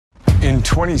In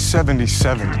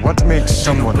 2077, what makes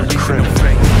someone a criminal?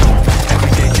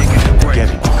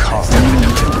 Getting caught.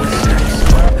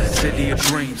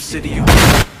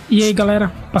 E aí galera,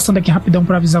 passando aqui rapidão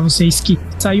para avisar vocês que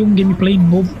saiu um gameplay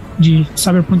novo de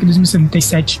Cyberpunk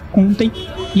 2077 ontem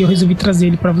e eu resolvi trazer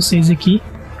ele para vocês aqui.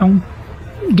 É um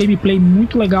gameplay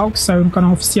muito legal que saiu no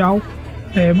canal oficial,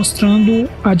 mostrando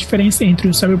a diferença entre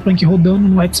o Cyberpunk rodando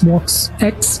no Xbox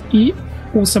X e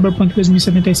o Cyberpunk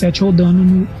 2077 rodando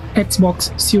no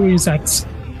Xbox Series X.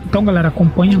 Então galera,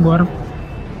 acompanhe agora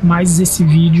mais esse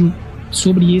vídeo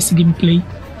sobre esse gameplay,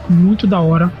 muito da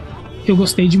hora. Eu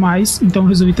gostei demais, então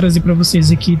resolvi trazer para vocês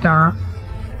aqui, tá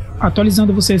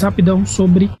atualizando vocês rapidão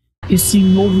sobre esse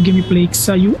novo gameplay que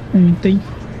saiu ontem.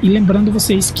 E lembrando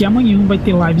vocês que amanhã vai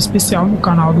ter live especial no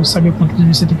canal do Cyberpunk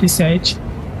 2077,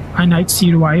 a Night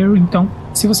City Wire. Então,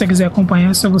 se você quiser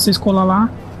acompanhar, é só vocês colar lá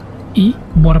e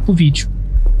bora pro vídeo.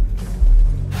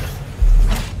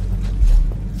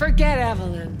 Forget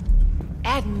Evelyn.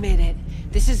 Admit it.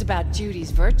 This is about Judy's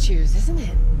virtues, isn't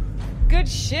it? Good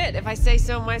shit, if I say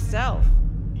so myself.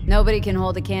 Nobody can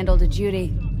hold a candle to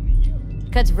Judy.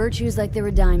 Cuts virtues like they were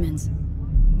diamonds.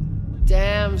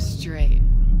 Damn straight.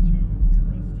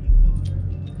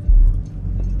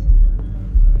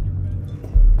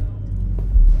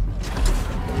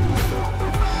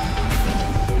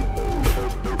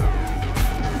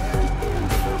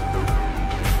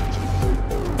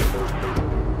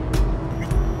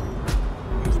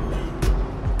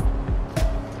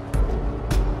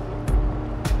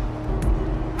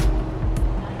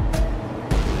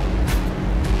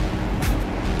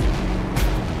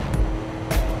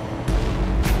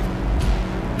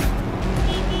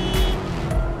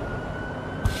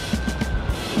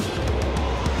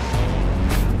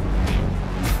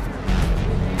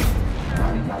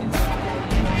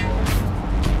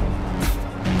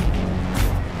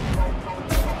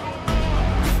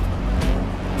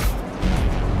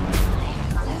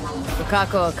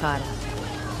 Kako Okada,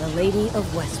 the Lady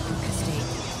of Westbrook Estate.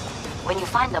 When you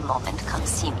find a moment, come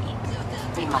see me.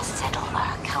 We must settle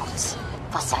our accounts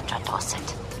for Sandra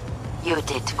Dorset. You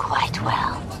did quite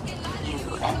well. You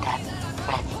and that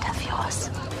friend of yours.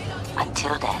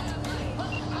 Until then.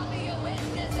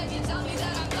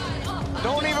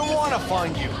 Don't even want to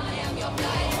find you.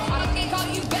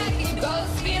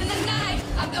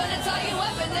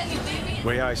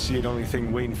 Way I see it, only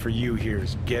thing waiting for you here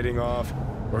is getting off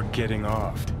or getting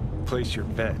offed. Place your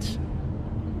bets.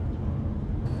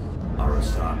 What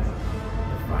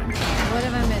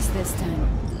have I missed this time?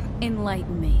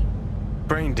 Enlighten me.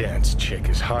 Braindance chick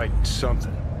is hiding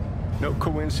something. No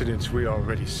coincidence we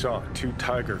already saw 2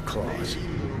 tiger claws.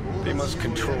 They must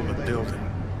control the building.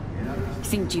 You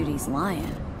think Judy's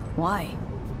lying? Why?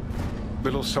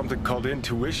 Little something called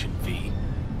intuition, V.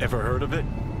 Ever heard of it?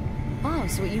 Oh,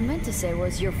 so what you meant to say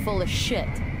was you're full of shit.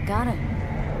 Got it.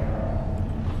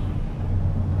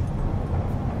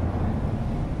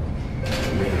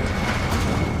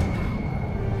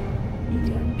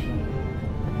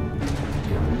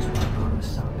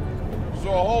 So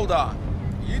hold on.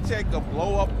 You take a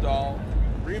blow-up doll,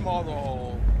 remodel the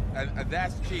hole, and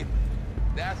that's cheating.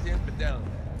 That's infidelity.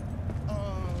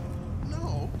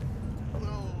 No.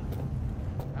 Well,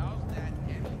 how's that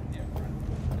any different?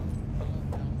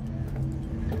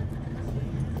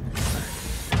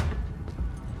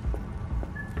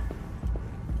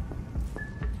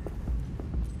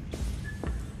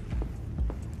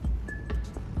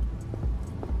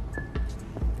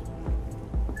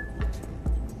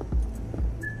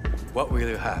 What will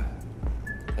you have?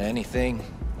 Anything,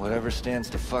 whatever stands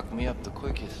to fuck me up the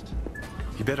quickest.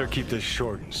 You better keep this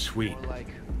short and sweet.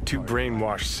 2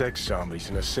 brainwashed sex zombies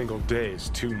in a single day is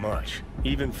too much,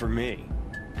 even for me.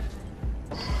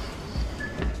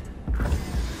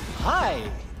 Hi.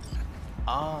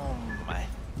 I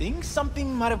think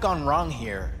something might have gone wrong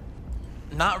here.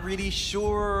 Not really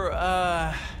sure,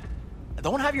 I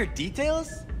don't have your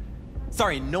details?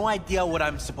 Sorry, no idea what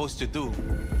I'm supposed to do.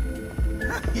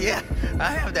 Yeah,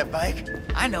 I have that bike.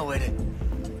 I know it.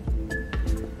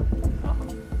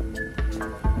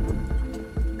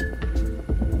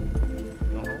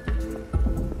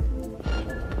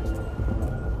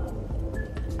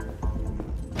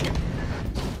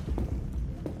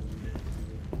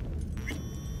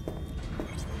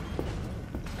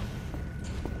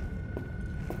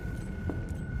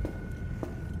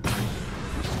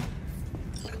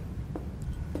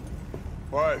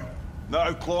 Hey,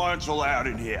 no clients allowed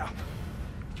in here.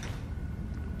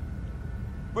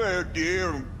 Well,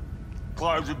 dear,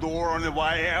 close the door on the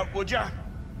way out, would ya?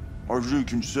 As you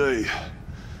can see,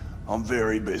 I'm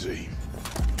very busy.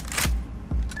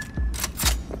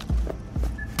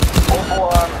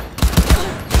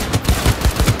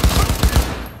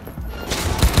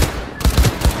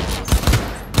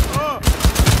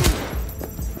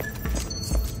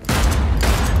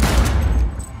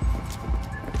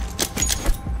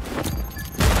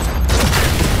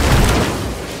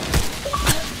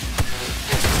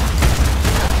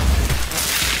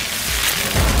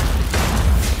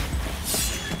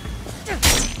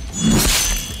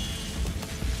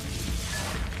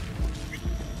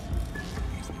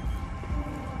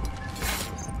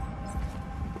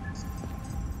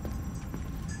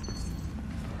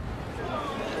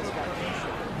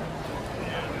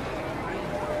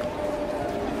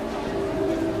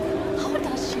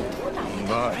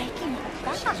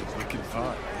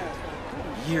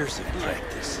 years of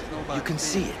practice. You can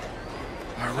see it.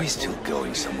 Are we still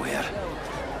going somewhere?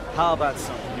 How about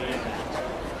something?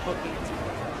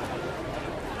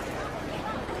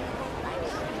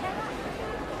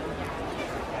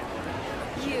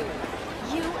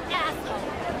 You asshole!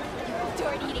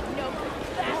 Dirt-eating no-good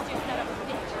bastard son of a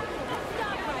bitch!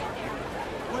 Stop right there!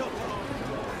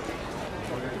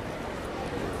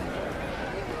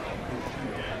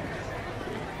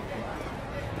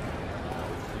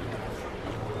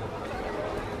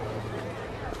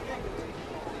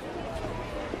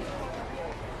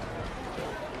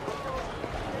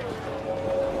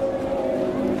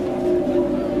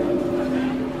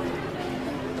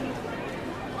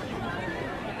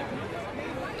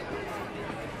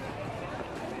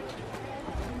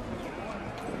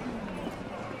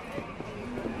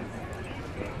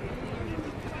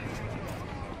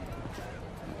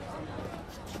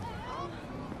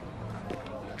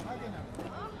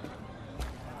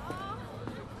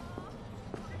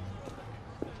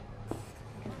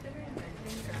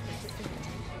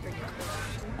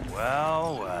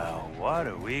 Well, what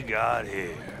do we got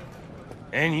here?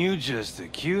 And you just the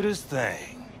cutest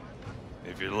thing.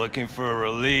 If you're looking for a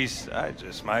release, I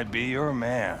just might be your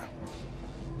man.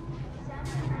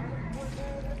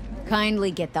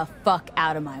 Kindly get the fuck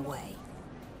out of my way.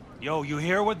 Yo, you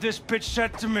hear what this bitch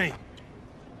said to me?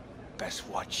 Best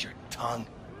watch your tongue.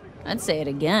 I'd say it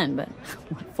again, but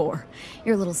what for?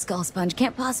 Your little skull sponge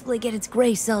can't possibly get its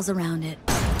gray cells around it.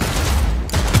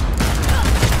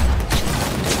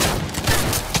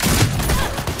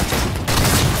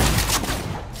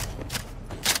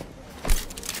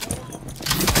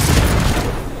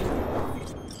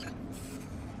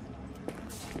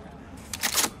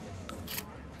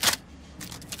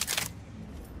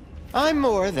 I'm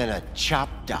more than a chop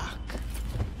doc.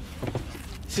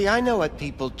 See, I know what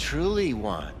people truly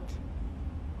want.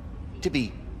 To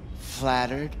be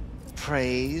flattered,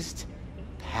 praised,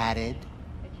 patted.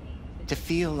 To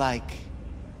feel like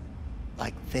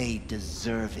they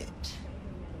deserve it.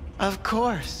 Of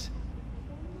course.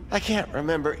 I can't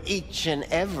remember each and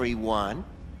every one.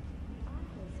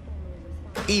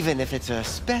 Even if it's a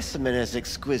specimen as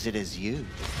exquisite as you.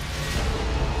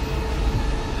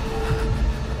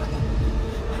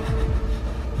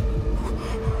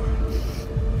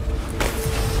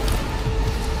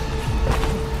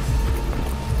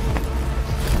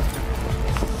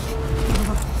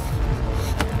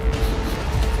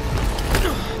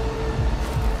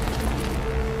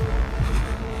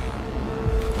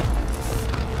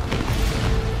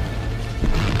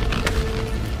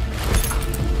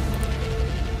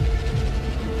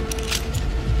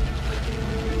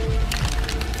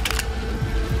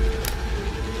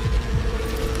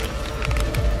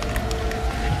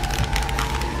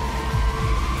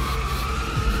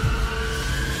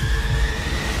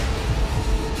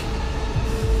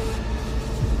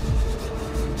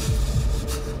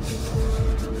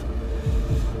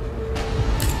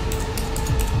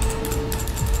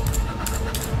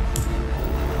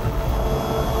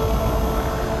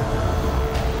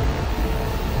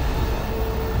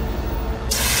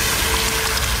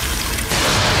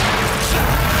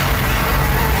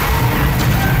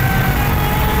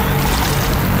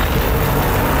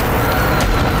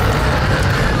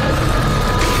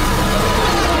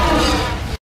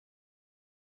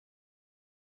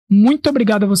 Muito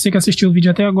obrigado a você que assistiu o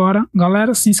vídeo até agora.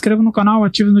 Galera, se inscreva no canal,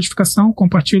 ative a notificação,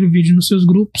 compartilhe o vídeo nos seus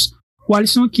grupos. O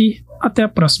Alisson aqui. Até a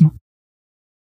próxima.